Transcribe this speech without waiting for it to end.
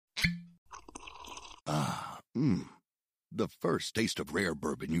The first taste of rare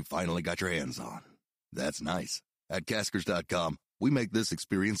bourbon you finally got your hands on. That's nice. At Caskers.com, we make this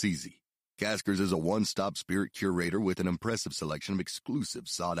experience easy. Caskers is a one-stop spirit curator with an impressive selection of exclusive,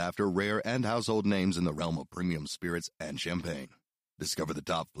 sought-after, rare, and household names in the realm of premium spirits and champagne. Discover the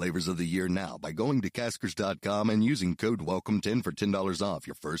top flavors of the year now by going to Caskers.com and using code WELCOME10 for $10 off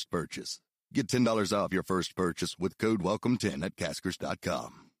your first purchase. Get $10 off your first purchase with code WELCOME10 at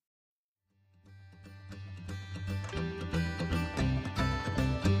Caskers.com.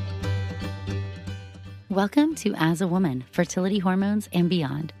 Welcome to As a Woman, Fertility Hormones and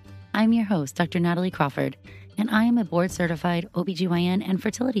Beyond. I'm your host, Dr. Natalie Crawford, and I am a board-certified OBGYN and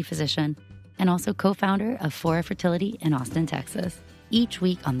fertility physician, and also co-founder of Fora Fertility in Austin, Texas. Each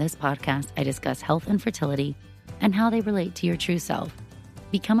week on this podcast, I discuss health and fertility and how they relate to your true self.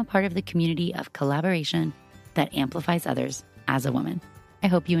 Become a part of the community of collaboration that amplifies others as a woman. I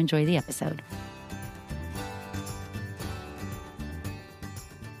hope you enjoy the episode.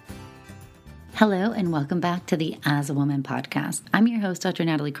 Hello and welcome back to the As a Woman podcast. I'm your host, Dr.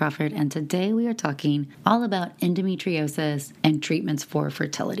 Natalie Crawford, and today we are talking all about endometriosis and treatments for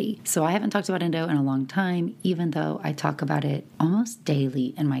fertility. So I haven't talked about endo in a long time, even though I talk about it almost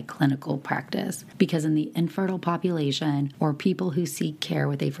daily in my clinical practice, because in the infertile population or people who seek care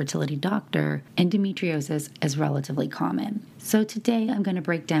with a fertility doctor, endometriosis is relatively common. So today I'm going to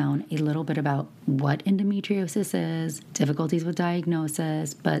break down a little bit about what endometriosis is, difficulties with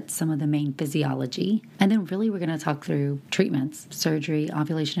diagnosis, but some of the main physiology. And then really we're going to talk through treatments, surgery,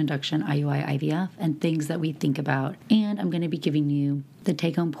 ovulation induction, IUI, IVF, and things that we think about. And I'm going to be giving you the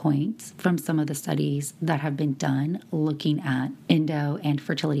take-home points from some of the studies that have been done looking at endo and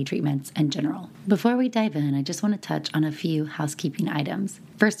fertility treatments in general. Before we dive in, I just want to touch on a few housekeeping items.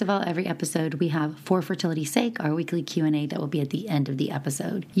 First of all, every episode we have For Fertility's Sake, our weekly Q&A that will be at the end of the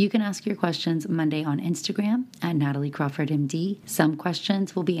episode. You can ask your questions Monday on Instagram at Natalie Crawford MD. Some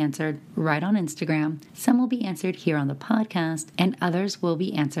questions will be answered right on Instagram, some will be answered here on the podcast, and others will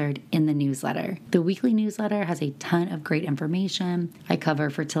be answered in the newsletter. The weekly newsletter has a ton of great information. I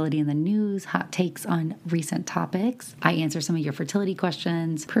cover fertility in the news, hot takes on recent topics. I answer some of your fertility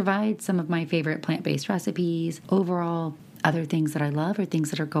questions, provide some of my favorite plant-based recipes, overall other things that I love or things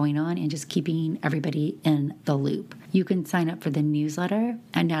that are going on, and just keeping everybody in the loop. You can sign up for the newsletter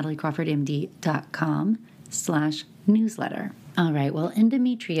at nataliecrawfordmd.com/newsletter. All right, well,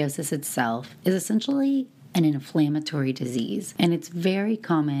 endometriosis itself is essentially an inflammatory disease, and it's very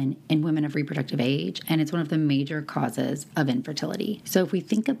common in women of reproductive age, and it's one of the major causes of infertility. So if we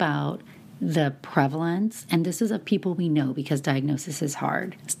think about the prevalence, and this is of people we know because diagnosis is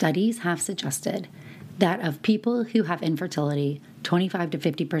hard, studies have suggested that of people who have infertility, 25 to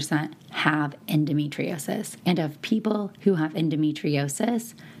 50% have endometriosis, and of people who have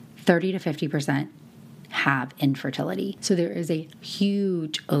endometriosis, 30 to 50% have infertility. So there is a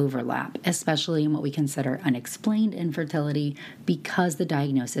huge overlap, especially in what we consider unexplained infertility, because the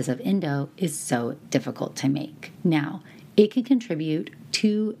diagnosis of endo is so difficult to make. Now, it can contribute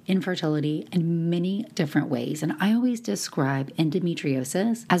to infertility in many different ways, and I always describe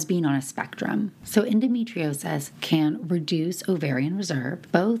endometriosis as being on a spectrum. So endometriosis can reduce ovarian reserve,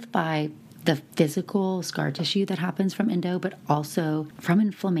 both by the physical scar tissue that happens from endo, but also from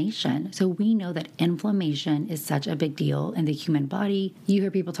inflammation. So we know that inflammation is such a big deal in the human body. You hear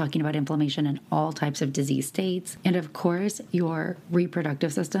people talking about inflammation in all types of disease states. And of course, your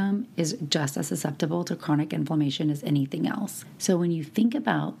reproductive system is just as susceptible to chronic inflammation as anything else. So when you think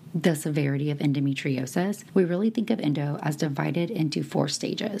about the severity of endometriosis, we really think of endo as divided into 4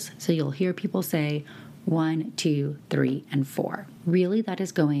 stages. So you'll hear people say 1, 2, 3, and 4. Really, that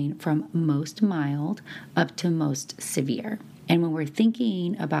is going from most mild up to most severe. And when we're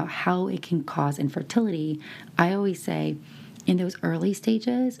thinking about how it can cause infertility, I always say in those early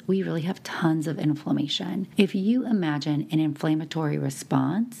stages, we really have tons of inflammation. If you imagine an inflammatory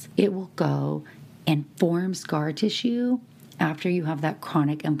response, it will go and form scar tissue after you have that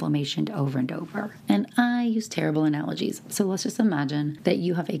chronic inflammation over and over. And I use terrible analogies. So let's just imagine that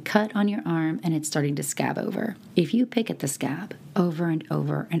you have a cut on your arm and it's starting to scab over. If you pick at the scab over and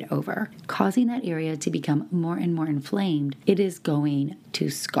over and over, causing that area to become more and more inflamed, it is going to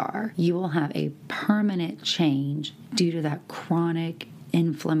scar. You will have a permanent change due to that chronic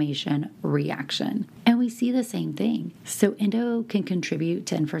inflammation reaction. And we see the same thing. So endo can contribute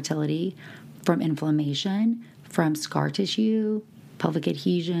to infertility from inflammation, from scar tissue, pelvic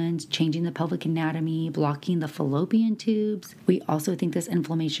adhesions, changing the pelvic anatomy, blocking the fallopian tubes. We also think this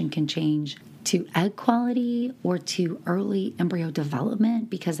inflammation can change to egg quality or to early embryo development,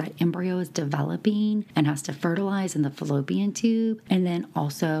 because that embryo is developing and has to fertilize in the fallopian tube, and then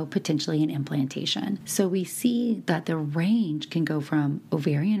also potentially an implantation. So we see that the range can go from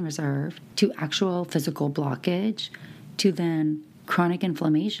ovarian reserve to actual physical blockage to then chronic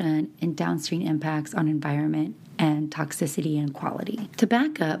inflammation and downstream impacts on environment and toxicity and quality. To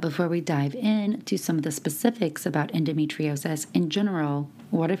back up before we dive in to some of the specifics about endometriosis in general,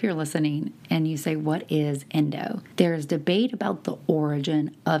 what if you're listening and you say, what is endo? There is debate about the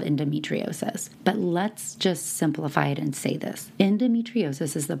origin of endometriosis, but let's just simplify it and say this.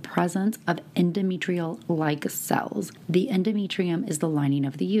 Endometriosis is the presence of endometrial-like cells. The endometrium is the lining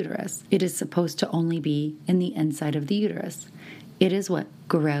of the uterus. It is supposed to only be in the inside of the uterus. It is what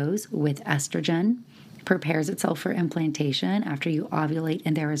grows with estrogen, prepares itself for implantation. After you ovulate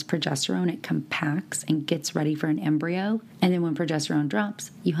and there is progesterone, it compacts and gets ready for an embryo. And then when progesterone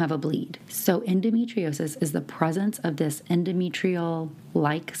drops, you have a bleed. So endometriosis is the presence of this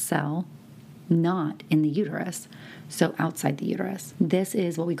endometrial-like cell not in the uterus, so outside the uterus. This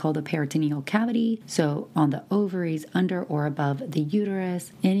is what we call the peritoneal cavity. So on the ovaries, under or above the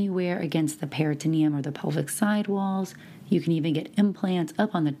uterus, anywhere against the peritoneum or the pelvic side walls. You can even get implants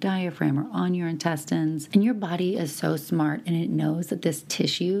up on the diaphragm or on your intestines. And your body is so smart and it knows that this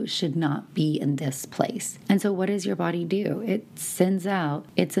tissue should not be in this place. And so what does your body do? It sends out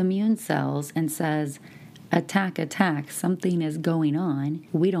its immune cells and says, attack, attack, something is going on.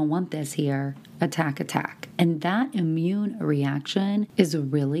 We don't want this here. Attack, attack. And that immune reaction is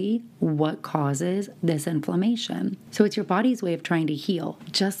really what causes this inflammation. So it's your body's way of trying to heal,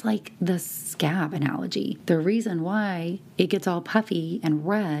 just like the scab analogy. The reason why it gets all puffy and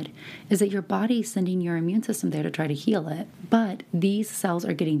red is that your body's sending your immune system there to try to heal it. But these cells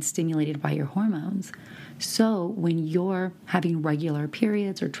are getting stimulated by your hormones. So when you're having regular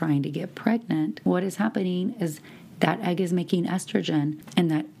periods or trying to get pregnant, what is happening is that egg is making estrogen,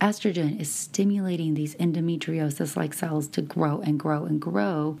 and that estrogen is stimulating these endometriosis-like cells to grow and grow and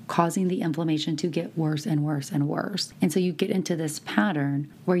grow, causing the inflammation to get worse and worse and worse. And so you get into this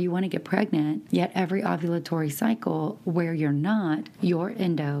pattern where you want to get pregnant, yet every ovulatory cycle where you're not, your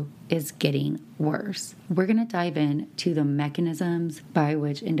endo is getting worse. We're going to dive into the mechanisms by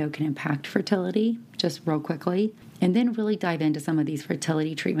which endo can impact fertility, just real quickly, and then really dive into some of these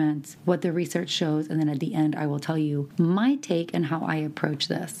fertility treatments, what the research shows, and then at the end I will tell you my take and how I approach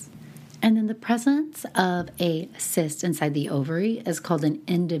this. And then the presence of a cyst inside the ovary is called an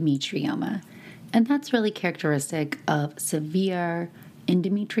endometrioma. And that's really characteristic of severe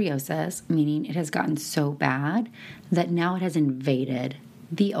endometriosis, meaning it has gotten so bad that now it has invaded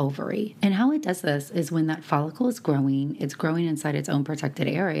the ovary. And how it does this is when that follicle is growing, it's growing inside its own protected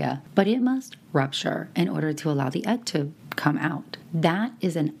area, but it must rupture in order to allow the egg to come out. That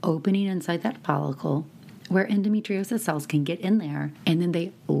is an opening inside that follicle where endometriosis cells can get in there, and then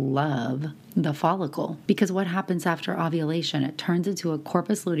they love the follicle. Because what happens after ovulation? It turns into a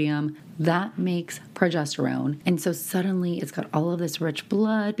corpus luteum that makes progesterone. And so suddenly it's got all of this rich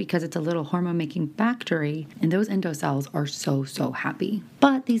blood because it's a little hormone-making factory, and those endocells are so happy.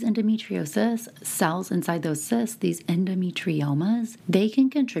 But these endometriosis cells inside those cysts, these endometriomas, they can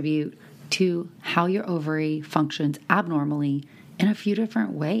contribute to how your ovary functions abnormally in a few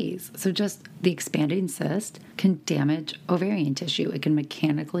different ways. So just the expanding cyst can damage ovarian tissue. It can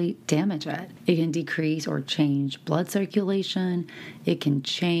mechanically damage it. It can decrease or change blood circulation. It can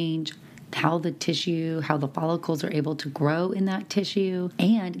change how the tissue, how the follicles are able to grow in that tissue.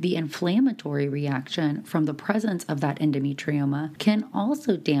 And the inflammatory reaction from the presence of that endometrioma can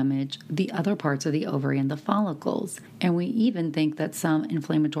also damage the other parts of the ovary and the follicles. And we even think that some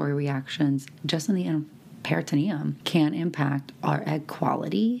inflammatory reactions just in the peritoneum can impact our egg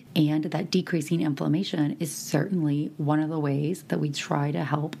quality, and that decreasing inflammation is certainly one of the ways that we try to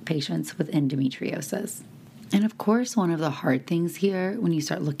help patients with endometriosis. And of course, one of the hard things here when you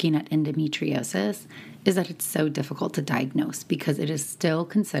start looking at endometriosis is that it's so difficult to diagnose because it is still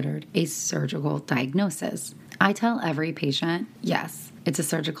considered a surgical diagnosis. I tell every patient, yes, it's a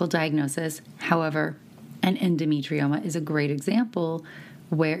surgical diagnosis. However, an endometrioma is a great example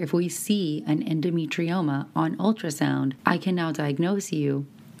where if we see an endometrioma on ultrasound, I can now diagnose you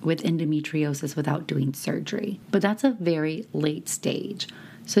with endometriosis without doing surgery. But that's a very late stage.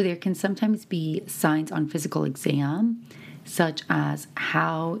 So there can sometimes be signs on physical exam, such as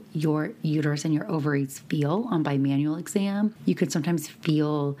how your uterus and your ovaries feel on bimanual exam. You could sometimes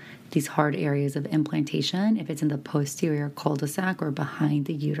feel these hard areas of implantation if it's in the posterior cul-de-sac or behind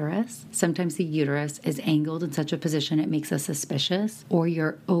the uterus. Sometimes the uterus is angled in such a position it makes us suspicious, or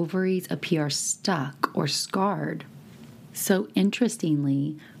your ovaries appear stuck or scarred. So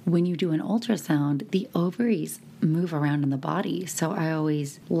interestingly, when you do an ultrasound, the ovaries move around in the body. So I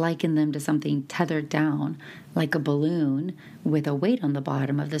always liken them to something tethered down like a balloon with a weight on the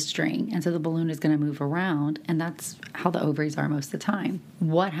bottom of the string. And so the balloon is going to move around, and that's how the ovaries are most of the time.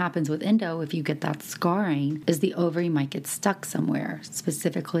 What happens with endo if you get that scarring is the ovary might get stuck somewhere,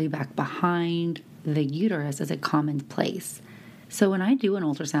 specifically back behind the uterus is a common place. So when I do an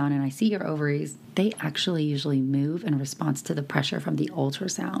ultrasound and I see your ovaries, they actually usually move in response to the pressure from the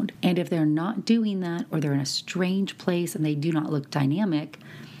ultrasound. And if they're not doing that, or they're in a strange place and they do not look dynamic,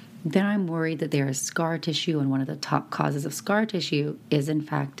 then I'm worried that there is scar tissue, and one of the top causes of scar tissue is in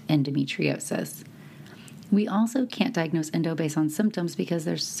fact endometriosis. We also can't diagnose endo based on symptoms because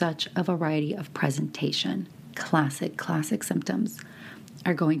there's such a variety of presentation. Classic symptoms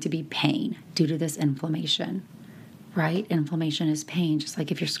are going to be pain due to this inflammation. Right? Inflammation is pain. Just like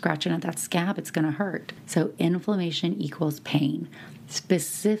if you're scratching at that scab, it's going to hurt. So inflammation equals pain,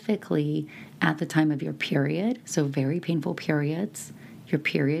 specifically at the time of your period. So very painful periods. Your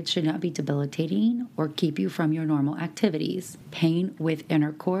period should not be debilitating or keep you from your normal activities. Pain with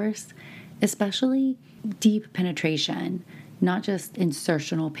intercourse, especially deep penetration, not just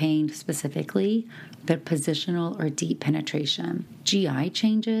insertional pain specifically, but positional or deep penetration. GI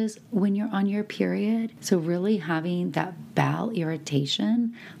changes when you're on your period. So really having that bowel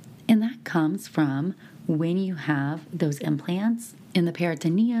irritation, and that comes from when you have those implants in the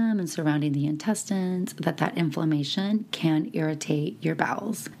peritoneum and surrounding the intestines, that inflammation can irritate your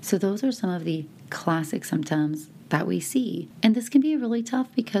bowels. So those are some of the classic symptoms that we see. And this can be really tough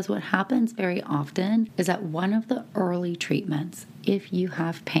because what happens very often is that one of the early treatments, if you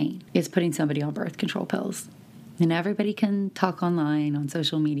have pain, is putting somebody on birth control pills. And everybody can talk online on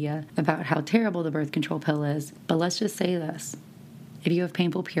social media about how terrible the birth control pill is, but let's just say this. If you have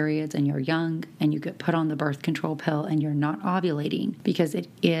painful periods and you're young and you get put on the birth control pill and you're not ovulating, because it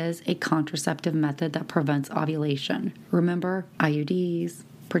is a contraceptive method that prevents ovulation. Remember, IUDs,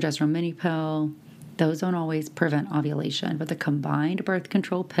 progesterone mini pill, those don't always prevent ovulation, but the combined birth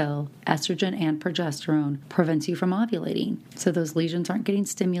control pill, estrogen and progesterone, prevents you from ovulating. So those lesions aren't getting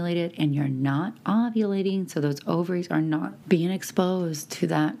stimulated and you're not ovulating, so those ovaries are not being exposed to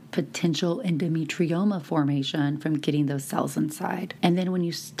that potential endometrioma formation from getting those cells inside. And then when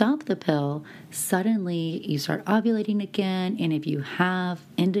you stop the pill, suddenly you start ovulating again, and if you have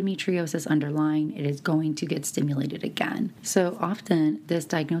endometriosis underlying, it is going to get stimulated again. So often this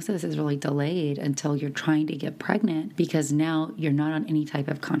diagnosis is really delayed until you're trying to get pregnant, because now you're not on any type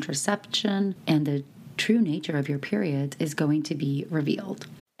of contraception and the true nature of your periods is going to be revealed.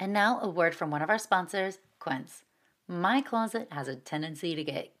 And now a word from one of our sponsors, Quince. My closet has a tendency to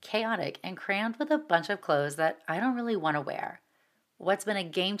get chaotic and crammed with a bunch of clothes that I don't really want to wear. What's been a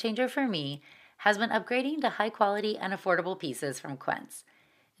game changer for me has been upgrading to high quality and affordable pieces from Quince.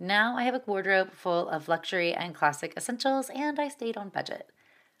 Now I have a wardrobe full of luxury and classic essentials, and I stayed on budget.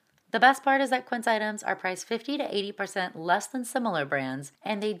 The best part is that Quince items are priced 50 to 80% less than similar brands,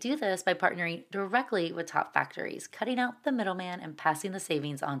 and they do this by partnering directly with top factories, cutting out the middleman and passing the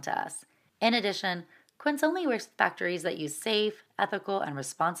savings on to us. In addition, Quince only works with factories that use safe, ethical, and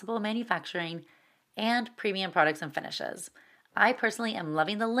responsible manufacturing and premium products and finishes. I personally am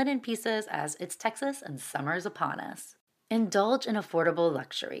loving the linen pieces as it's Texas and summer is upon us. Indulge in affordable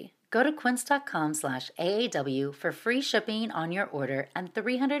luxury. Go to quince.com/AAW for free shipping on your order and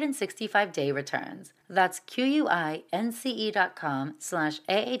 365-day returns. That's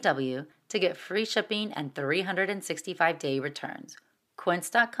QUINCE.com/AAW to get free shipping and 365-day returns.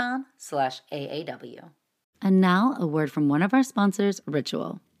 Quince.com/AAW. And now a word from one of our sponsors,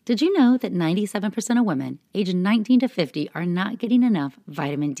 Ritual. Did you know that 97% of women aged 19 to 50 are not getting enough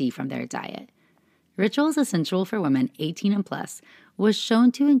vitamin D from their diet? Ritual is essential for women 18 and plus, was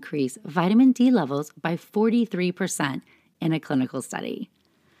shown to increase vitamin D levels by 43% in a clinical study.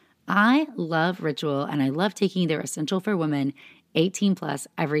 I love Ritual, and I love taking their Essential for Women 18 plus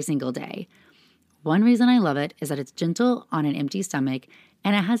every single day. One reason I love it is that it's gentle on an empty stomach,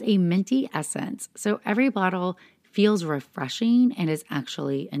 and it has a minty essence, so every bottle feels refreshing and is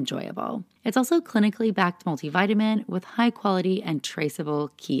actually enjoyable. It's also clinically backed multivitamin with high quality and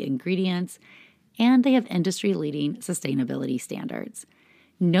traceable key ingredients, and they have industry-leading sustainability standards.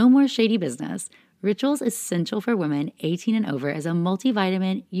 No more shady business. Ritual's Essential for Women 18 and over is a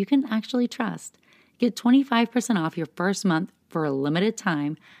multivitamin you can actually trust. Get 25% off your first month for a limited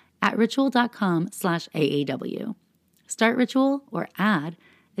time at ritual.com/AAW. Start Ritual or add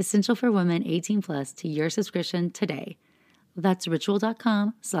Essential for Women 18 plus to your subscription today. That's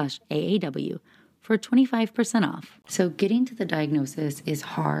ritual.com/AAW for 25% off. So getting to the diagnosis is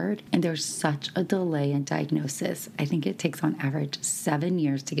hard, and there's such a delay in diagnosis. I think it takes on average 7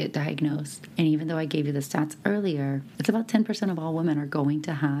 years to get diagnosed. And even though I gave you the stats earlier, it's about 10% of all women are going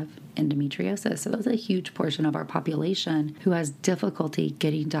to have endometriosis. So that's a huge portion of our population who has difficulty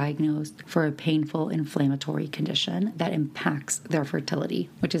getting diagnosed for a painful inflammatory condition that impacts their fertility,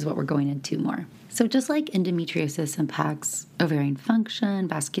 which is what we're going into more. So just like endometriosis impacts ovarian function,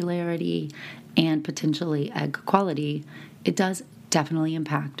 vascularity, and potentially egg quality, it does definitely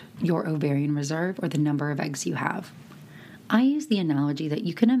impact your ovarian reserve or the number of eggs you have. I use the analogy that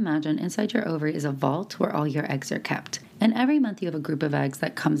you can imagine inside your ovary is a vault where all your eggs are kept. And every month you have a group of eggs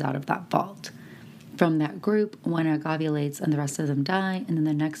that comes out of that vault. From that group, one egg ovulates and the rest of them die, and then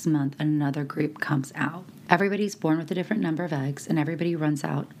the next month another group comes out. Everybody's born with a different number of eggs, and everybody runs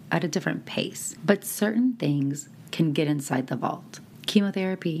out at a different pace. But certain things can get inside the vault.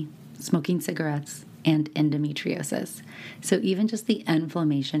 Chemotherapy, smoking cigarettes, and endometriosis. So even just the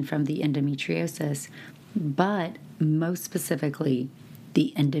inflammation from the endometriosis, but most specifically,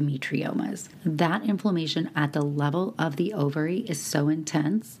 the endometriomas. That inflammation at the level of the ovary is so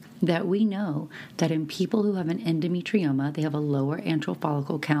intense that we know that in people who have an endometrioma, they have a lower antral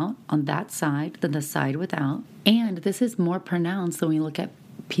follicle count on that side than the side without. And this is more pronounced when we look at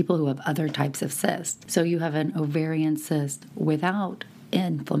people who have other types of cysts. So you have an ovarian cyst without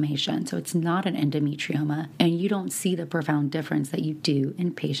inflammation. So it's not an endometrioma, and you don't see the profound difference that you do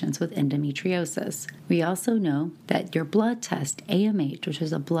in patients with endometriosis. We also know that your blood test, AMH, which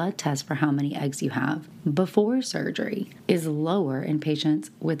is a blood test for how many eggs you have before surgery, is lower in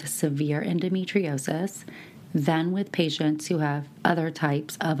patients with severe endometriosis than with patients who have other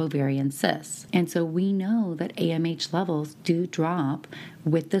types of ovarian cysts. And so we know that AMH levels do drop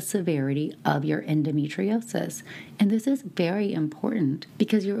with the severity of your endometriosis. And this is very important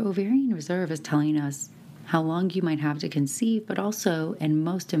because your ovarian reserve is telling us how long you might have to conceive, but also, and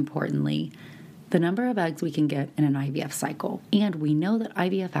most importantly, the number of eggs we can get in an IVF cycle. And we know that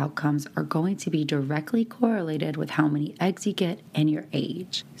IVF outcomes are going to be directly correlated with how many eggs you get and your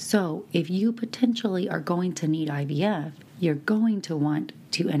age. So if you potentially are going to need IVF, you're going to want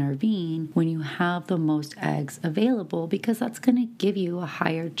to intervene when you have the most eggs available, because that's going to give you a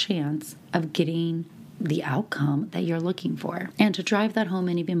higher chance of getting the outcome that you're looking for. And to drive that home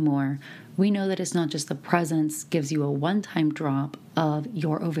and even more, we know that it's not just the presence gives you a one-time drop of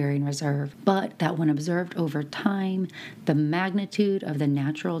your ovarian reserve, but that when observed over time, the magnitude of the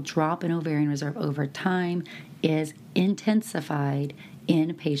natural drop in ovarian reserve over time is intensified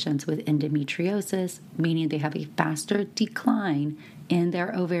in patients with endometriosis, meaning they have a faster decline in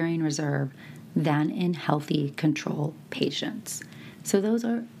their ovarian reserve than in healthy control patients. So those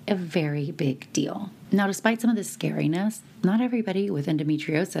are a very big deal. Now, despite some of the scariness, not everybody with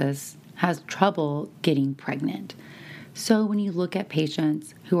endometriosis has trouble getting pregnant. So when you look at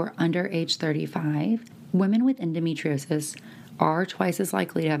patients who are under age 35, women with endometriosis are twice as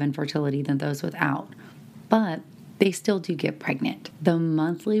likely to have infertility than those without, but they still do get pregnant. The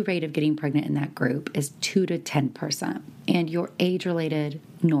monthly rate of getting pregnant in that group is 2 to 10%, and your age-related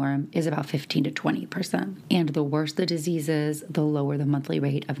norm is about 15 to 20%. And the worse the disease is, the lower the monthly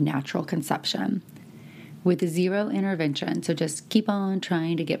rate of natural conception. With zero intervention, so just keep on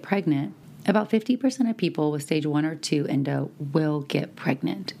trying to get pregnant, about 50% of people with stage 1 or 2 endo will get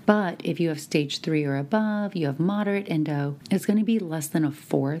pregnant. But if you have stage 3 or above, you have moderate endo, it's going to be less than a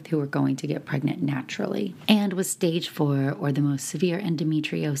fourth who are going to get pregnant naturally. And with stage 4 or the most severe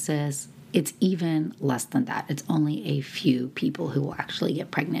endometriosis, it's even less than that. It's only a few people who will actually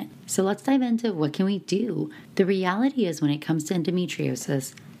get pregnant. So let's dive into what can we do. The reality is when it comes to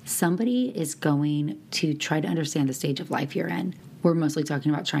endometriosis, somebody is going to try to understand the stage of life you're in. We're mostly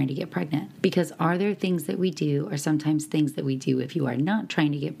talking about trying to get pregnant, because are there things that we do, or sometimes things that we do if you are not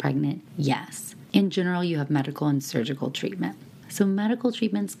trying to get pregnant? Yes. In general, you have medical and surgical treatment. So medical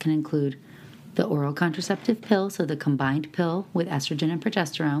treatments can include the oral contraceptive pill, so the combined pill with estrogen and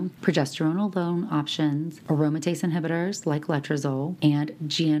progesterone alone options, aromatase inhibitors like letrozole, and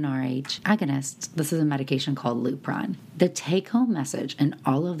GnRH agonists. This is a medication called Lupron. The take-home message in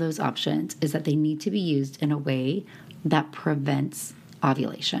all of those options is that they need to be used in a way that prevents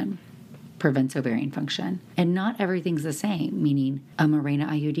ovulation, prevents ovarian function. And not everything's the same, meaning a Mirena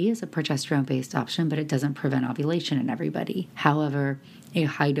IUD is a progesterone-based option, but it doesn't prevent ovulation in everybody. However, a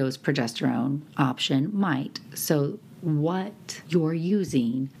high-dose progesterone option might. So what you're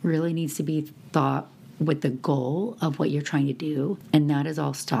using really needs to be thought with the goal of what you're trying to do, and that is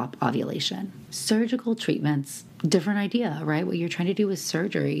all stop ovulation. Surgical treatments, different idea, right? What you're trying to do with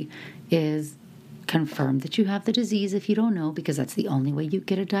surgery is confirm that you have the disease if you don't know, because that's the only way you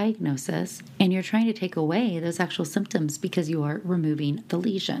get a diagnosis. And you're trying to take away those actual symptoms because you are removing the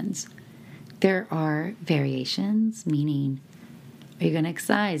lesions. There are variations, meaning, are you going to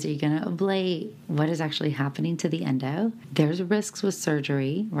excise? Are you going to ablate? What is actually happening to the endo? There's risks with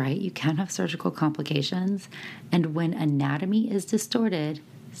surgery, right? You can have surgical complications. And when anatomy is distorted,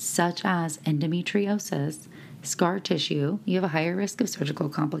 such as endometriosis, scar tissue, you have a higher risk of surgical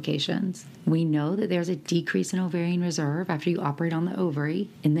complications. We know that there's a decrease in ovarian reserve after you operate on the ovary.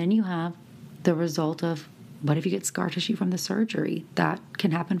 And then you have the result of, what if you get scar tissue from the surgery? That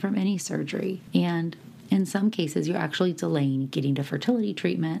can happen from any surgery. And in some cases, you're actually delaying getting to fertility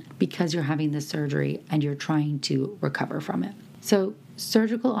treatment because you're having the surgery and you're trying to recover from it. So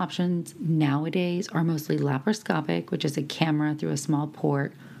surgical options nowadays are mostly laparoscopic, which is a camera through a small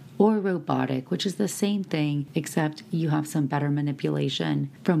port, or robotic, which is the same thing, except you have some better manipulation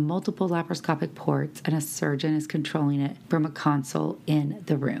from multiple laparoscopic ports and a surgeon is controlling it from a console in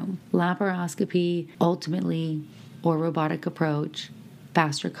the room. Laparoscopy, ultimately, or robotic approach,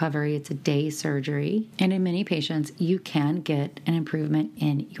 fast recovery, it's a day surgery, and in many patients, you can get an improvement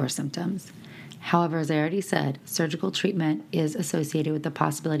in your symptoms. However, as I already said, surgical treatment is associated with the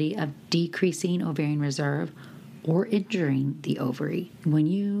possibility of decreasing ovarian reserve or injuring the ovary. When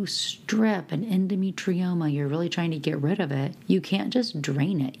you strip an endometrioma, you're really trying to get rid of it. You can't just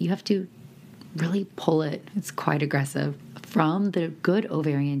drain it. You have to really pull it. It's quite aggressive from the good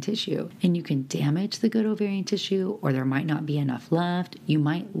ovarian tissue. And you can damage the good ovarian tissue, or there might not be enough left. You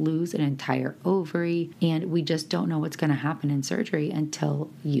might lose an entire ovary, and we just don't know what's going to happen in surgery until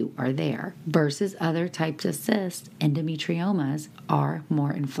you are there. Versus other types of cysts, endometriomas are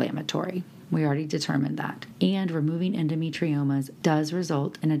more inflammatory. We already determined that. And removing endometriomas does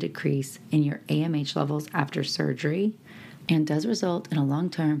result in a decrease in your AMH levels after surgery, and does result in a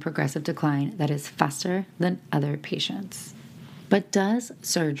long-term progressive decline that is faster than other patients. But does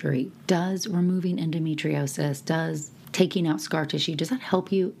surgery, does removing endometriosis, does taking out scar tissue, does that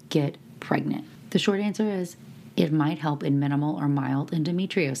help you get pregnant? The short answer is it might help in minimal or mild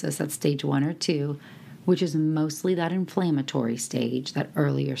endometriosis, that's stage 1 or 2, which is mostly that inflammatory stage, that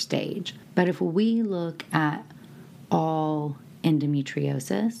earlier stage. But if we look at all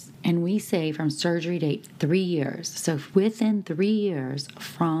endometriosis, and we say from surgery date 3 years, so within 3 years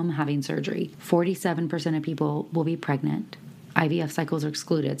from having surgery, 47% of people will be pregnant. IVF cycles are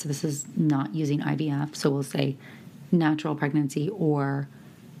excluded, so this is not using IVF, so we'll say natural pregnancy or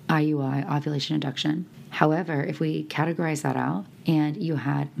IUI, ovulation induction. However, if we categorize that out and you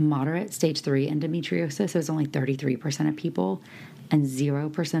had moderate stage 3 endometriosis, it was only 33% of people, and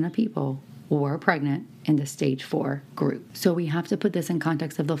 0% of people were pregnant in the stage 4 group. So we have to put this in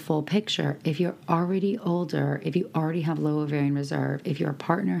context of the full picture. If you're already older, if you already have low ovarian reserve, if your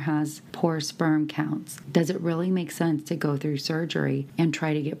partner has poor sperm counts, does it really make sense to go through surgery and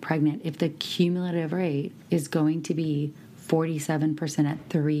try to get pregnant if the cumulative rate is going to be 47% at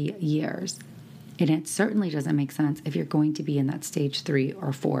 3 years? And it certainly doesn't make sense if you're going to be in that stage 3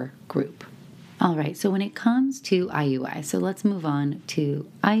 or 4 group. All right, so when it comes to IUI, so let's move on to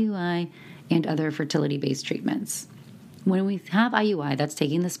IUI and other fertility-based treatments. When we have IUI, that's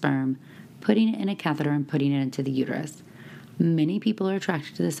taking the sperm, putting it in a catheter and putting it into the uterus. Many people are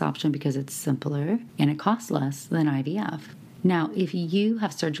attracted to this option because it's simpler and it costs less than IVF. Now, if you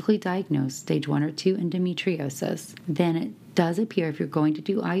have surgically diagnosed stage 1 or 2 endometriosis, then it does appear, if you're going to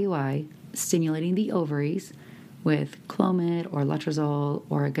do IUI, stimulating the ovaries with Clomid or letrozole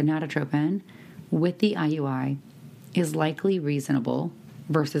or a gonadotropin with the IUI is likely reasonable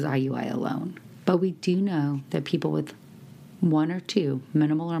versus IUI alone. But we do know that people with 1 or 2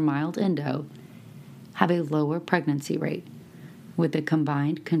 minimal or mild endo have a lower pregnancy rate with the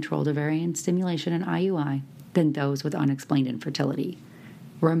combined controlled ovarian stimulation and IUI than those with unexplained infertility.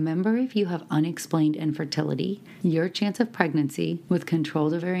 Remember, if you have unexplained infertility, your chance of pregnancy with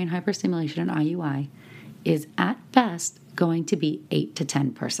controlled ovarian hyperstimulation and IUI is at best going to be 8 to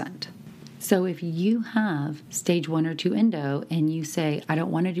 10%. So if you have stage 1 or 2 endo and you say, I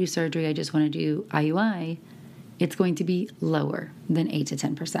don't want to do surgery, I just want to do IUI, it's going to be lower than 8 to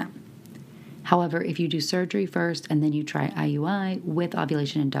 10%. However, if you do surgery first and then you try IUI with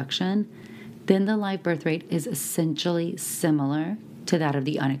ovulation induction, then the live birth rate is essentially similar to that of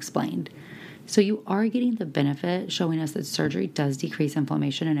the unexplained. So you are getting the benefit, showing us that surgery does decrease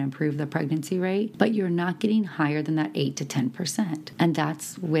inflammation and improve the pregnancy rate, but you're not getting higher than that 8 to 10%. And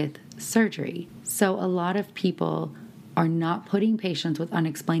that's with surgery. So a lot of people are not putting patients with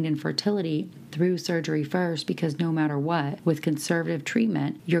unexplained infertility through surgery first, because no matter what, with conservative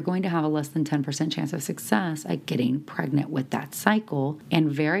treatment, you're going to have a less than 10% chance of success at getting pregnant with that cycle.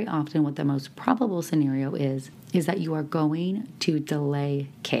 And very often what the most probable scenario is that you are going to delay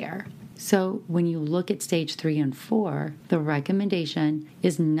care. So when you look at stage 3 and 4, the recommendation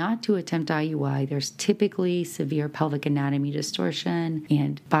is not to attempt IUI. There's typically severe pelvic anatomy distortion,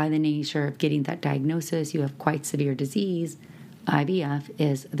 and by the nature of getting that diagnosis, you have quite severe disease. IVF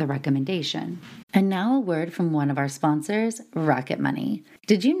is the recommendation. And now a word from one of our sponsors, Rocket Money.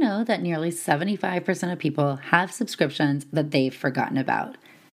 Did you know that nearly 75% of people have subscriptions that they've forgotten about?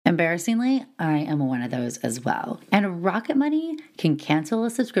 Embarrassingly, I am one of those as well. And Rocket Money can cancel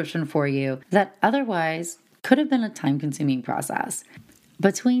a subscription for you that otherwise could have been a time-consuming process.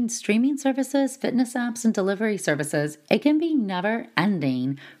 Between streaming services, fitness apps, and delivery services, it can be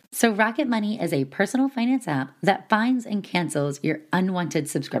never-ending. So Rocket Money is a personal finance app that finds and cancels your unwanted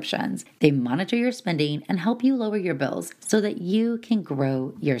subscriptions. They monitor your spending and help you lower your bills so that you can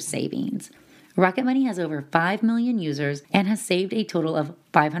grow your savings. Rocket Money has over 5 million users and has saved a total of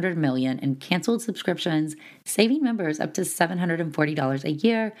 $500 million in canceled subscriptions, saving members up to $740 a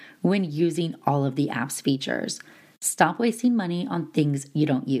year when using all of the app's features. Stop wasting money on things you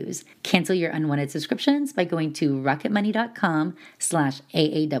don't use. Cancel your unwanted subscriptions by going to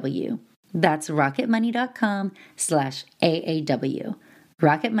rocketmoney.com/AAW. That's rocketmoney.com/AAW.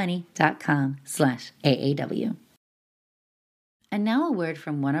 rocketmoney.com/AAW. And now a word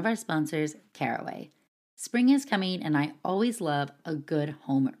from one of our sponsors, Caraway. Spring is coming, and I always love a good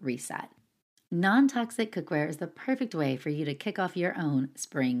home reset. Non-toxic cookware is the perfect way for you to kick off your own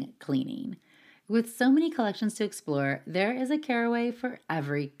spring cleaning. With so many collections to explore, there is a Caraway for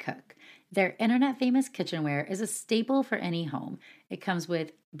every cook. Their internet-famous kitchenware is a staple for any home. It comes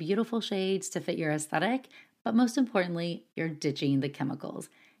with beautiful shades to fit your aesthetic, but most importantly, you're ditching the chemicals.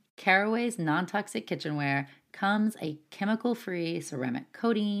 Caraway's non-toxic kitchenware comes a chemical-free ceramic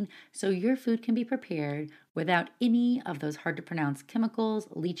coating, so your food can be prepared without any of those hard-to-pronounce chemicals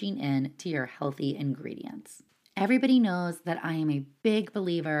leaching in to your healthy ingredients. Everybody knows that I am a big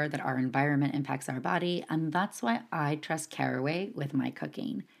believer that our environment impacts our body, and that's why I trust Caraway with my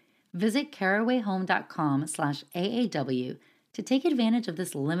cooking. Visit carawayhome.com/AAW to take advantage of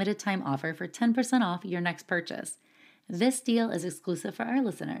this limited time offer for 10% off your next purchase. This deal is exclusive for our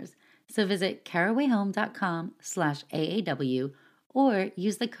listeners, so visit carawayhome.com/AAW or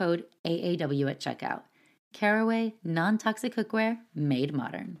use the code AAW at checkout. Caraway, non-toxic cookware made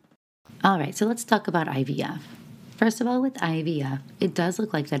modern. All right, so let's talk about IVF. First of all, with IVF, it does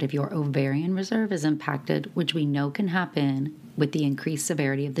look like that if your ovarian reserve is impacted, which we know can happen with the increased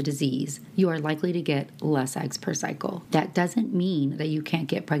severity of the disease, you are likely to get less eggs per cycle. That doesn't mean that you can't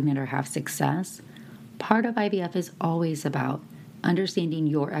get pregnant or have success. Part of IVF is always about understanding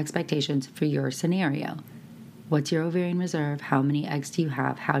your expectations for your scenario. What's your ovarian reserve? How many eggs do you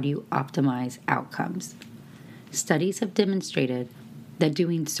have? How do you optimize outcomes? Studies have demonstrated that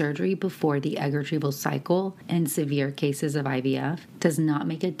doing surgery before the egg retrieval cycle in severe cases of IVF does not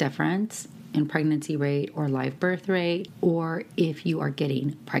make a difference in pregnancy rate or live birth rate, or if you are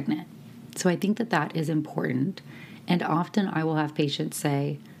getting pregnant. So I think that that is important. And often I will have patients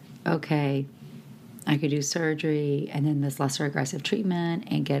say, okay, I could do surgery and then this lesser aggressive treatment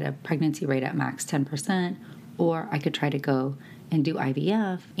and get a pregnancy rate at max 10%, or I could try to go and do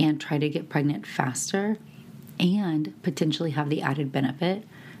IVF and try to get pregnant faster and potentially have the added benefit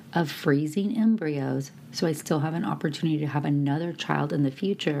of freezing embryos so I still have an opportunity to have another child in the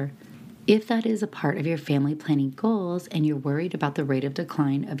future. If that is a part of your family planning goals and you're worried about the rate of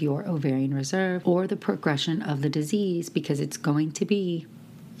decline of your ovarian reserve or the progression of the disease, because it's going to be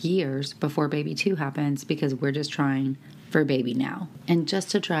years before baby 2 happens because we're just trying for baby now. And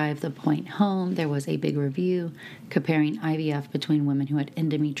just to drive the point home, there was a big review comparing IVF between women who had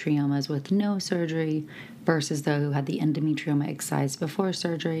endometriomas with no surgery versus those who had the endometrioma excised before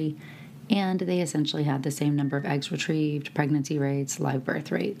surgery, and they essentially had the same number of eggs retrieved, pregnancy rates, live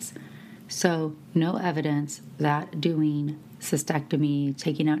birth rates. So no evidence that doing cystectomy,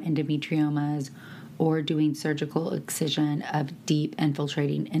 taking out endometriomas, or doing surgical excision of deep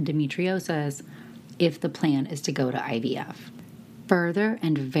infiltrating endometriosis if the plan is to go to IVF. Further,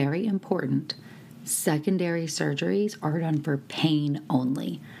 and very important, secondary surgeries are done for pain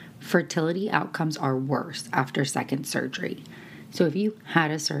only. Fertility outcomes are worse after second surgery. So if you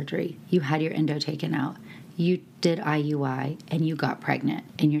had a surgery, you had your endo taken out, you did IUI and you got pregnant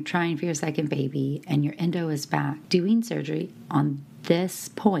and you're trying for your second baby and your endo is back, doing surgery on this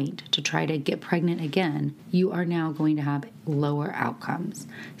point to try to get pregnant again, you are now going to have lower outcomes.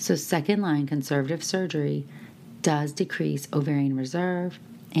 So second line conservative surgery does decrease ovarian reserve,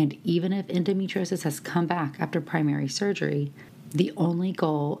 and even if endometriosis has come back after primary surgery, the only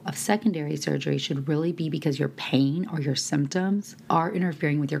goal of secondary surgery should really be because your pain or your symptoms are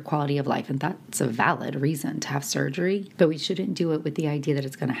interfering with your quality of life. And that's a valid reason to have surgery, but we shouldn't do it with the idea that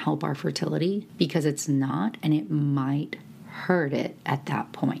it's going to help our fertility, because it's not, and it might hurt it at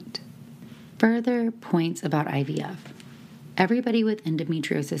that point. Further points about IVF. Everybody with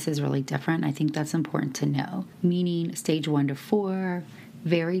endometriosis is really different. I think that's important to know, meaning stage 1 to 4,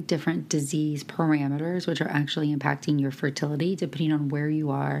 very different disease parameters, which are actually impacting your fertility depending on where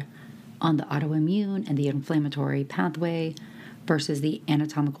you are on the autoimmune and the inflammatory pathway versus the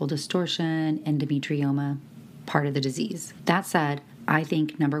anatomical distortion, endometrioma part of the disease. That said, I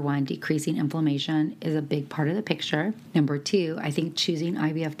think number 1, decreasing inflammation is a big part of the picture. Number 2, I think choosing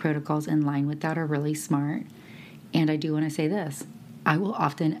IVF protocols in line with that are really smart. And I do want to say this, I will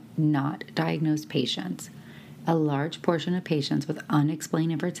often not diagnose patients. A large portion of patients with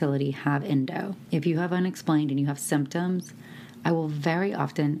unexplained infertility have endo. If you have unexplained and you have symptoms, I will very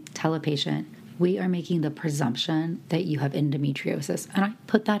often tell a patient, we are making the presumption that you have endometriosis. And I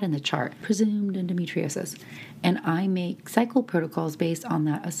put that in the chart, presumed endometriosis. And I make cycle protocols based on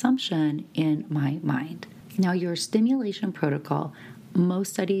that assumption in my mind. Now, your stimulation protocol,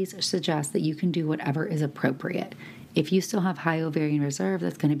 most studies suggest that you can do whatever is appropriate. If you still have high ovarian reserve,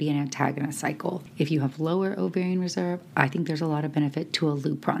 that's going to be an antagonist cycle. If you have lower ovarian reserve, I think there's a lot of benefit to a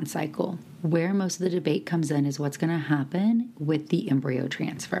Lupron cycle. Where most of the debate comes in is what's going to happen with the embryo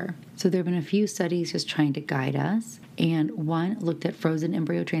transfer. So there have been a few studies just trying to guide us, and one looked at frozen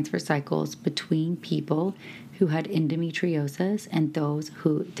embryo transfer cycles between people who had endometriosis and those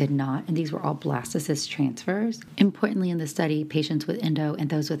who did not, and these were all blastocyst transfers. Importantly, in the study, patients with endo and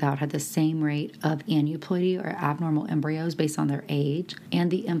those without had the same rate of aneuploidy or abnormal embryos based on their age,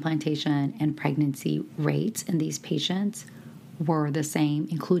 and the implantation and pregnancy rates in these patients were the same,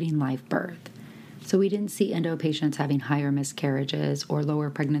 including live birth. So we didn't see endo patients having higher miscarriages or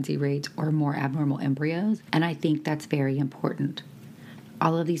lower pregnancy rates or more abnormal embryos, and I think that's very important.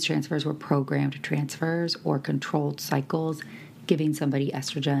 All of these transfers were programmed transfers or controlled cycles, giving somebody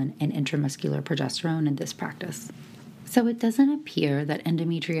estrogen and intramuscular progesterone in this practice. So it doesn't appear that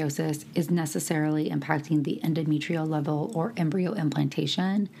endometriosis is necessarily impacting the endometrial level or embryo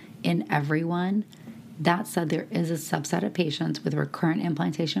implantation in everyone. That said, there is a subset of patients with recurrent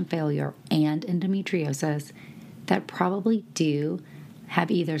implantation failure and endometriosis that probably do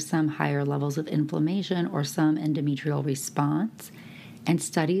have either some higher levels of inflammation or some endometrial response. And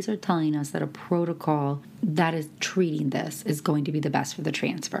studies are telling us that a protocol that is treating this is going to be the best for the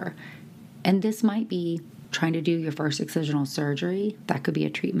transfer. And this might be trying to do your first excisional surgery. That could be a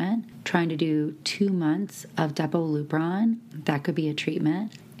treatment. Trying to do 2 months of Depo-Lupron. That could be a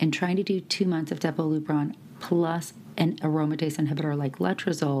treatment. And trying to do 2 months of Depo-Lupron plus an aromatase inhibitor like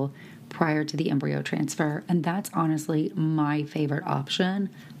letrozole prior to the embryo transfer. And that's honestly my favorite option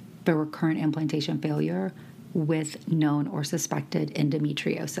for recurrent implantation failure with known or suspected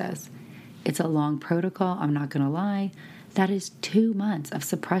endometriosis. It's a long protocol, I'm not going to lie. That is 2 months of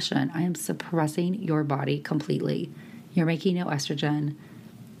suppression. I am suppressing your body completely. You're making no estrogen.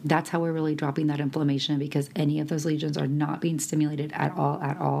 That's how we're really dropping that inflammation, because any of those lesions are not being stimulated at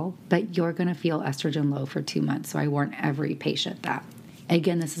all. But you're going to feel estrogen low for 2 months. So I warn every patient that.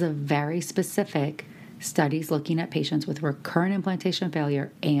 Again, this is a very specific studies looking at patients with recurrent implantation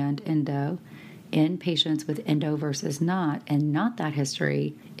failure and endo. In patients with endo versus not, and not that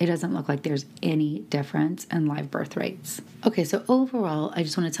history, it doesn't look like there's any difference in live birth rates. Okay, so overall, I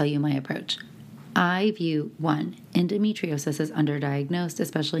just want to tell you my approach. I view, 1, endometriosis is underdiagnosed,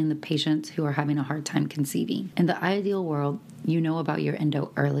 especially in the patients who are having a hard time conceiving. In the ideal world, you know about your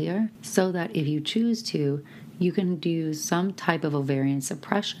endo earlier, so that if you choose to, you can do some type of ovarian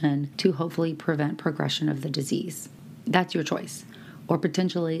suppression to hopefully prevent progression of the disease. That's your choice. Or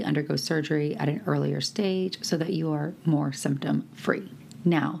potentially undergo surgery at an earlier stage so that you are more symptom-free.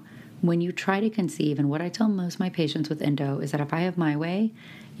 Now, when you try to conceive, and what I tell most of my patients with endo is that if I have my way,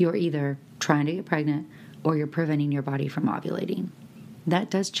 you're either trying to get pregnant or you're preventing your body from ovulating. That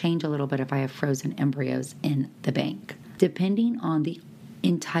does change a little bit if I have frozen embryos in the bank, depending on the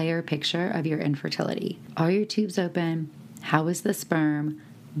entire picture of your infertility. Are your tubes open? How is the sperm?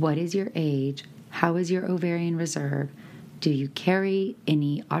 What is your age? How is your ovarian reserve? Do you carry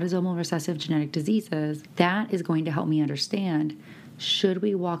any autosomal recessive genetic diseases? That is going to help me understand, should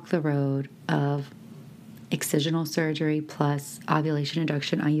we walk the road of excisional surgery plus ovulation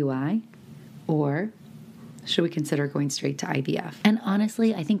induction IUI, or should we consider going straight to IVF? And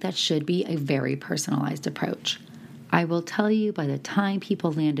honestly, I think that should be a very personalized approach. I will tell you, by the time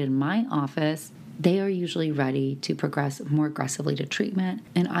people land in my office, they are usually ready to progress more aggressively to treatment.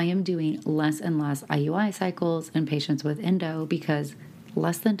 And I am doing less and less IUI cycles in patients with endo because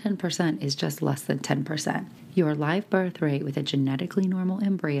less than 10% is just less than 10%. Your live birth rate with a genetically normal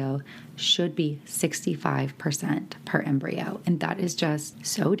embryo should be 65% per embryo, and that is just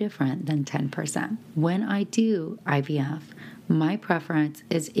so different than 10%. When I do IVF, my preference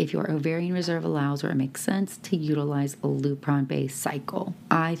is if your ovarian reserve allows or it makes sense to utilize a Lupron-based cycle.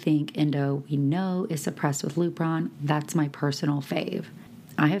 I think endo, we know, is suppressed with Lupron. That's my personal fave.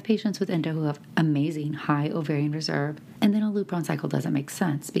 I have patients with endo who have amazing high ovarian reserve, and then a Lupron cycle doesn't make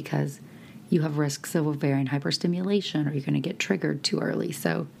sense because you have risks of ovarian hyperstimulation or you're going to get triggered too early.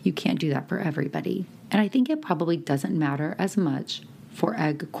 So you can't do that for everybody. And I think it probably doesn't matter as much for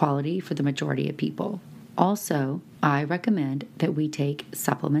egg quality for the majority of people. Also, I recommend that we take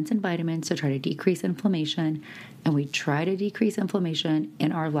supplements and vitamins to try to decrease inflammation, and we try to decrease inflammation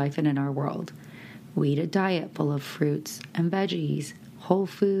in our life and in our world. We eat a diet full of fruits and veggies, whole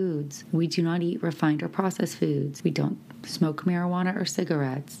foods. We do not eat refined or processed foods. We don't smoke marijuana or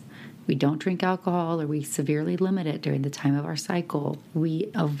cigarettes. We don't drink alcohol, or we severely limit it during the time of our cycle.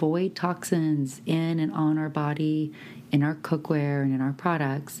 We avoid toxins in and on our body, in our cookware, and in our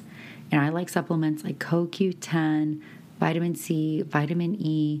products. And I like supplements like CoQ10, vitamin C, vitamin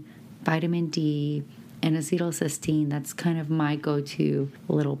E, vitamin D, and acetylcysteine. That's kind of my go-to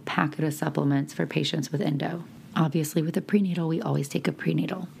little packet of supplements for patients with endo. Obviously, with a prenatal, we always take a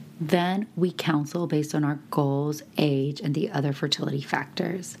prenatal. Then we counsel based on our goals, age, and the other fertility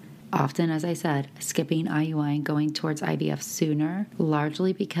factors. Often, as I said, skipping IUI and going towards IVF sooner,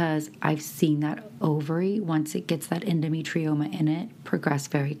 largely because I've seen that ovary, once it gets that endometrioma in it, progress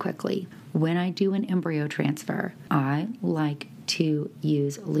very quickly. When I do an embryo transfer, I like to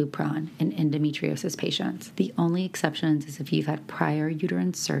use Lupron in endometriosis patients. The only exceptions is if you've had prior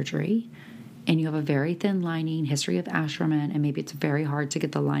uterine surgery and you have a very thin lining, history of Asherman, and maybe it's very hard to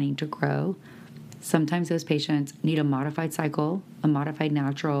get the lining to grow. Sometimes those patients need a modified cycle, a modified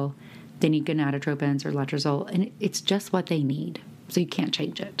natural. They need gonadotropins or letrozole, and it's just what they need. So you can't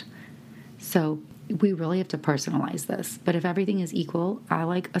change it. So we really have to personalize this. But if everything is equal, I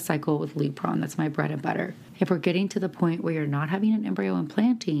like a cycle with Lupron. That's my bread and butter. If we're getting to the point where you're not having an embryo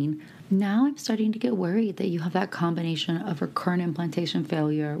implanting, now I'm starting to get worried that you have that combination of recurrent implantation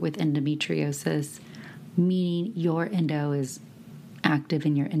failure with endometriosis, meaning your endo is active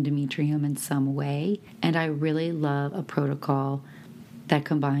in your endometrium in some way. And I really love a protocol that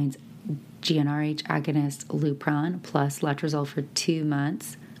combines GnRH agonist Lupron plus letrozole for 2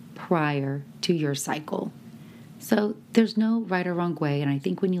 months prior to your cycle. So there's no right or wrong way. And I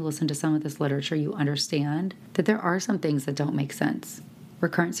think when you listen to some of this literature, you understand that there are some things that don't make sense.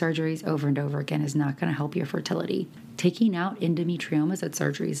 Recurrent surgeries over and over again is not going to help your fertility. Taking out endometriomas at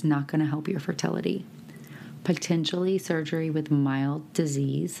surgery is not going to help your fertility. Potentially surgery with mild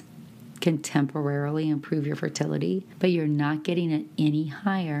disease can temporarily improve your fertility, but you're not getting it any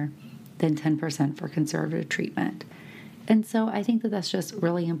higher than 10% for conservative treatment. And so I think that that's just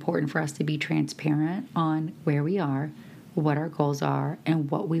really important for us to be transparent on where we are, what our goals are,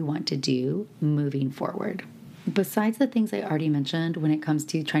 and what we want to do moving forward. Besides the things I already mentioned when it comes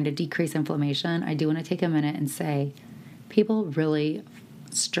to trying to decrease inflammation, I do want to take a minute and say people really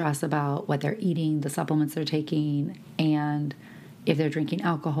stress about what they're eating, the supplements they're taking, and if they're drinking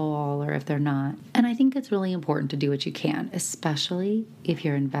alcohol or if they're not. And I think it's really important to do what you can, especially if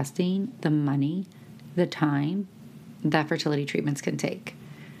you're investing the money, the time that fertility treatments can take.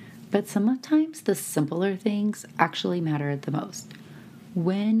 But sometimes the simpler things actually matter the most.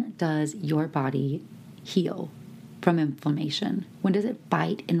 When does your body heal from inflammation? When does it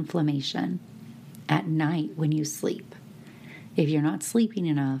fight inflammation? At night when you sleep. If you're not sleeping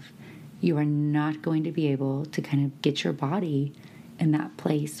enough, you are not going to be able to kind of get your body in that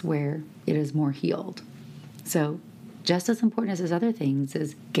place where it is more healed. So just as important as those other things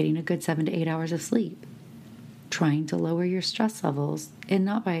is getting a good 7 to 8 hours of sleep, trying to lower your stress levels, and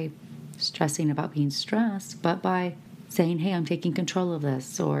not by stressing about being stressed, but by saying, hey, I'm taking control of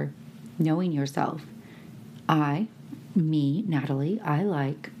this, or knowing yourself. Natalie, I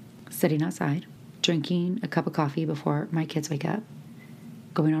like sitting outside, drinking a cup of coffee before my kids wake up,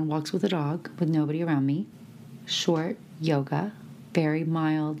 going on walks with a dog with nobody around me, short yoga, very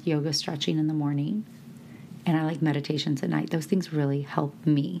mild yoga stretching in the morning, and I like meditations at night. Those things really help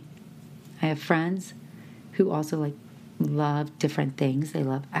me. I have friends who also love different things. They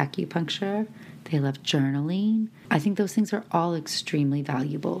love acupuncture. They love journaling. I think those things are all extremely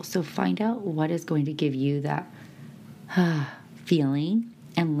valuable. So find out what is going to give you that feeling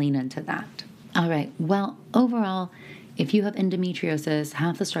and lean into that. All right. Well, overall, If you have endometriosis,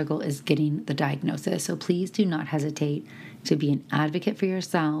 half the struggle is getting the diagnosis. So please do not hesitate to be an advocate for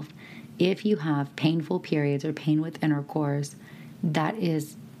yourself. If you have painful periods or pain with intercourse that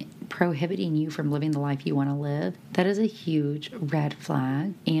is prohibiting you from living the life you want to live, that is a huge red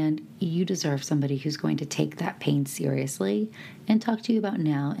flag, and you deserve somebody who's going to take that pain seriously and talk to you about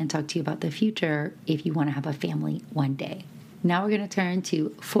now and talk to you about the future if you want to have a family one day. Now we're going to turn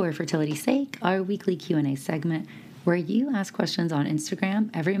to For Fertility's Sake, our weekly Q&A segment where you ask questions on Instagram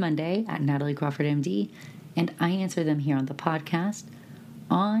every Monday at Natalie Crawford MD, and I answer them here on the podcast,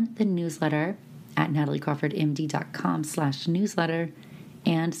 on the newsletter at nataliecrawfordmd.com/newsletter,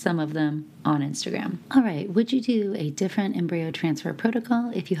 and some of them on Instagram. All right, would you do a different embryo transfer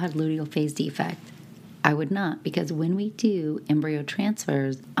protocol if you had luteal phase defect? I would not, because when we do embryo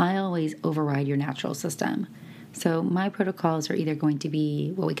transfers, I always override your natural system. So my protocols are either going to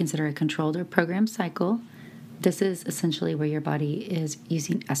be what we consider a controlled or programmed cycle. This is essentially where your body is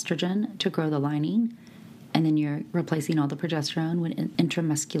using estrogen to grow the lining, and then you're replacing all the progesterone with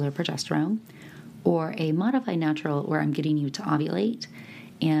intramuscular progesterone, or a modified natural where I'm getting you to ovulate,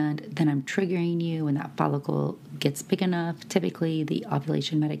 and then I'm triggering you when that follicle gets big enough. Typically, the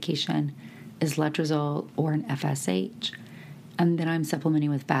ovulation medication is letrozole or an FSH, and then I'm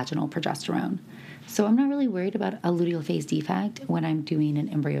supplementing with vaginal progesterone. So I'm not really worried about a luteal phase defect when I'm doing an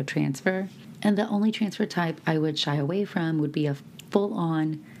embryo transfer, and the only transfer type I would shy away from would be a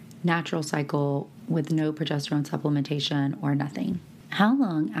full-on natural cycle with no progesterone supplementation or nothing. How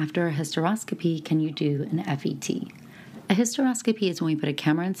long after a hysteroscopy can you do an FET? A hysteroscopy is when we put a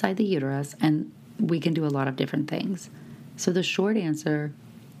camera inside the uterus, and we can do a lot of different things. So the short answer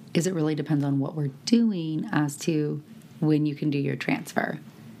is it really depends on what we're doing as to when you can do your transfer.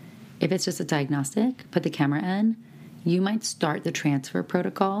 If it's just a diagnostic, put the camera in, you might start the transfer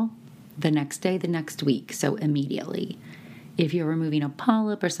protocol the next day, the next week, so immediately. If you're removing a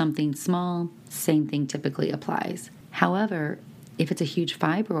polyp or something small, same thing typically applies. However, if it's a huge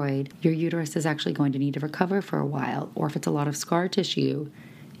fibroid, your uterus is actually going to need to recover for a while, or if it's a lot of scar tissue,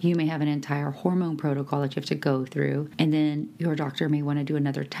 you may have an entire hormone protocol that you have to go through, and then your doctor may want to do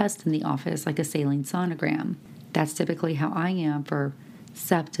another test in the office, like a saline sonogram. That's typically how I am for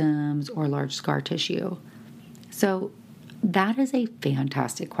septums or large scar tissue. So that is a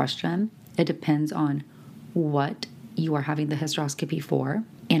fantastic question. It depends on what you are having the hysteroscopy for.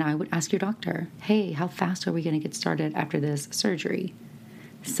 And I would ask your doctor, hey, how fast are we going to get started after this surgery?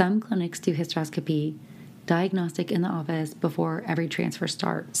 Some clinics do hysteroscopy diagnostic in the office before every transfer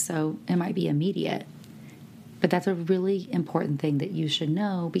starts, so it might be immediate. But that's a really important thing that you should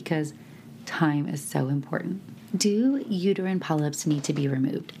know because time is so important. Do uterine polyps need to be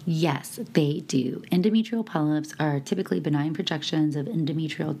removed? Yes, they do. Endometrial polyps are typically benign projections of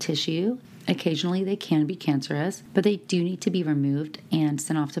endometrial tissue. Occasionally they can be cancerous, but they do need to be removed and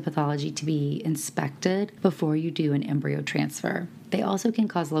sent off to pathology to be inspected before you do an embryo transfer. They also can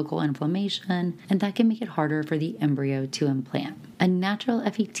cause local inflammation, and that can make it harder for the embryo to implant. A natural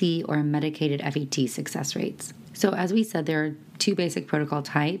FET or a medicated FET success rates. So as we said, there are two basic protocol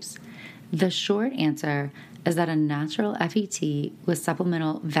types. The short answer is that a natural FET with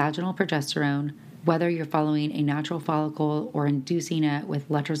supplemental vaginal progesterone, whether you're following a natural follicle or inducing it with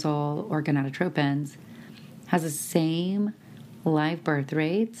letrozole or gonadotropins, has the same live birth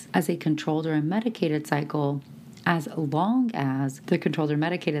rates as a controlled or a medicated cycle, as long as the controlled or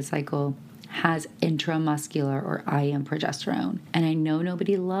medicated cycle has intramuscular or IM progesterone. And I know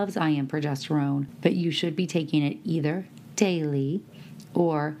nobody loves IM progesterone, but you should be taking it either daily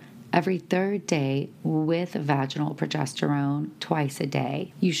or every third day with vaginal progesterone twice a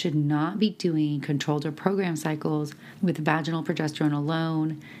day. You should not be doing controlled or programmed cycles with vaginal progesterone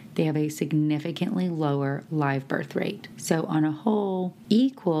alone. They have a significantly lower live birth rate. So on a whole,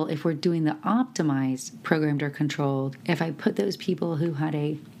 equal if we're doing the optimized programmed or controlled. If I put those people who had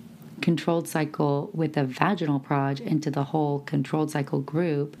a controlled cycle with a vaginal proj into the whole controlled cycle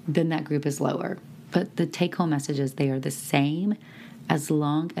group, then that group is lower. But the take-home message is they are the same as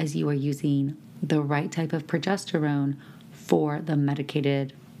long as you are using the right type of progesterone for the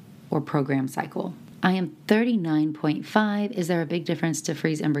medicated or programmed cycle. I am 39.5. Is there a big difference to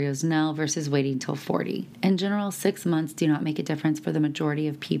freeze embryos now versus waiting till 40? In general, 6 months do not make a difference for the majority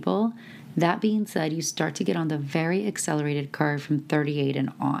of people. That being said, you start to get on the very accelerated curve from 38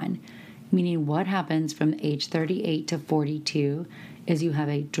 and on, meaning what happens from age 38 to 42 is you have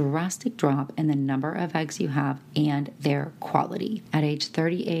a drastic drop in the number of eggs you have and their quality. At age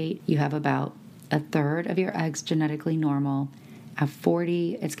 38, you have about a third of your eggs genetically normal. At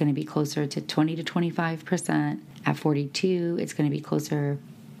 40, it's going to be closer to 20 to 25%. At 42, it's going to be closer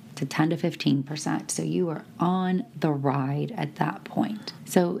to 10 to 15%. So you are on the ride at that point.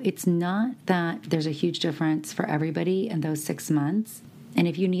 So it's not that there's a huge difference for everybody in those 6 months. And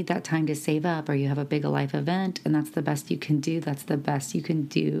if you need that time to save up, or you have a big life event and that's the best you can do, that's the best you can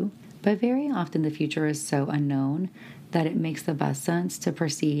do. But very often the future is so unknown that it makes the best sense to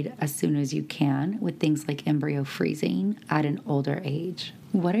proceed as soon as you can with things like embryo freezing at an older age.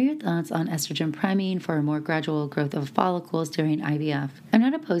 What are your thoughts on estrogen priming for a more gradual growth of follicles during IVF? I'm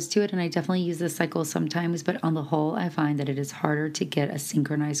not opposed to it, and I definitely use this cycle sometimes, but on the whole, I find that it is harder to get a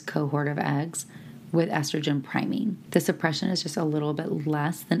synchronized cohort of eggs with estrogen priming. The suppression is just a little bit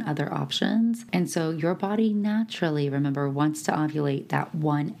less than other options. And so your body naturally, remember, wants to ovulate that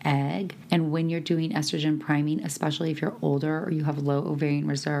one egg. And when you're doing estrogen priming, especially if you're older or you have low ovarian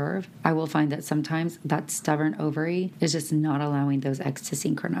reserve, I will find that sometimes that stubborn ovary is just not allowing those eggs to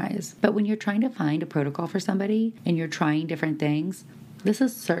synchronize. But when you're trying to find a protocol for somebody and you're trying different things, this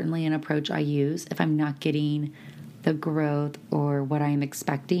is certainly an approach I use if I'm not getting the growth or what I am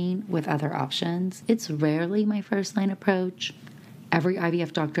expecting with other options. It's rarely my first line approach. Every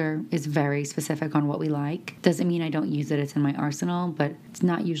IVF doctor is very specific on what we like. Doesn't mean I don't use it, it's in my arsenal, but it's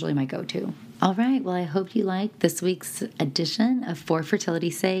not usually my go-to. All right, well, I hope you liked this week's edition of For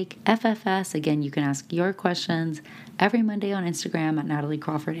Fertility's Sake, FFS. Again, you can ask your questions every Monday on Instagram at Natalie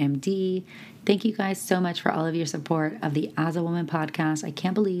Crawford MD. Thank you guys so much for all of your support of the As a Woman podcast. I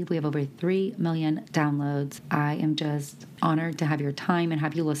can't believe we have over 3 million downloads. I am just honored to have your time and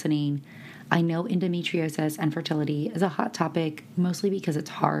have you listening. I know endometriosis and fertility is a hot topic, mostly because it's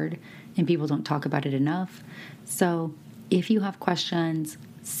hard and people don't talk about it enough. So if you have questions,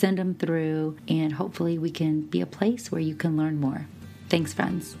 send them through, and hopefully we can be a place where you can learn more. Thanks,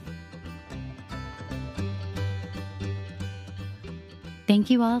 friends. Thank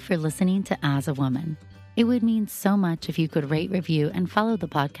you all for listening to As a Woman. It would mean so much if you could rate, review, and follow the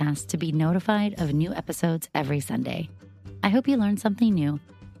podcast to be notified of new episodes every Sunday. I hope you learned something new,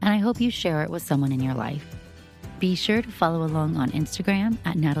 and I hope you share it with someone in your life. Be sure to follow along on Instagram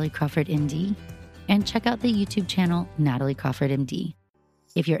at Natalie Crawford MD, and check out the YouTube channel Natalie Crawford MD.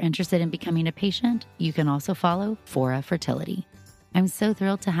 If you're interested in becoming a patient, you can also follow Fora Fertility. I'm so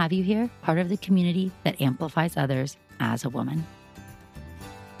thrilled to have you here, part of the community that amplifies others as a woman.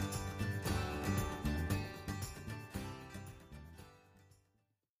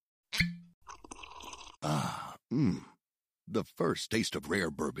 The first taste of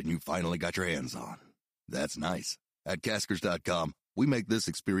rare bourbon you finally got your hands on. That's nice. At Caskers.com, we make this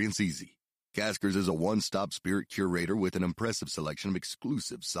experience easy. Caskers is a one-stop spirit curator with an impressive selection of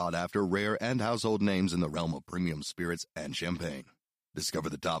exclusive, sought-after, rare, and household names in the realm of premium spirits and champagne. Discover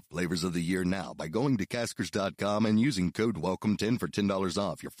the top flavors of the year now by going to Caskers.com and using code WELCOME10 for $10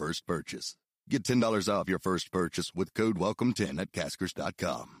 off your first purchase. Get $10 off your first purchase with code WELCOME10 at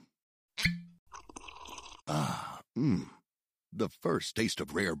Caskers.com. The first taste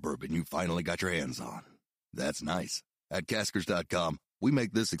of rare bourbon you finally got your hands on. That's nice. At Caskers.com, we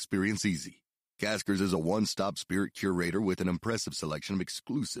make this experience easy. Caskers is a one-stop spirit curator with an impressive selection of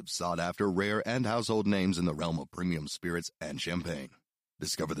exclusive, sought-after, rare, and household names in the realm of premium spirits and champagne.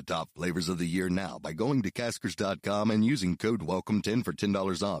 Discover the top flavors of the year now by going to Caskers.com and using code WELCOME10 for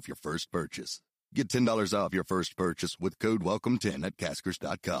 $10 off your first purchase. Get $10 off your first purchase with code WELCOME10 at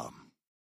Caskers.com.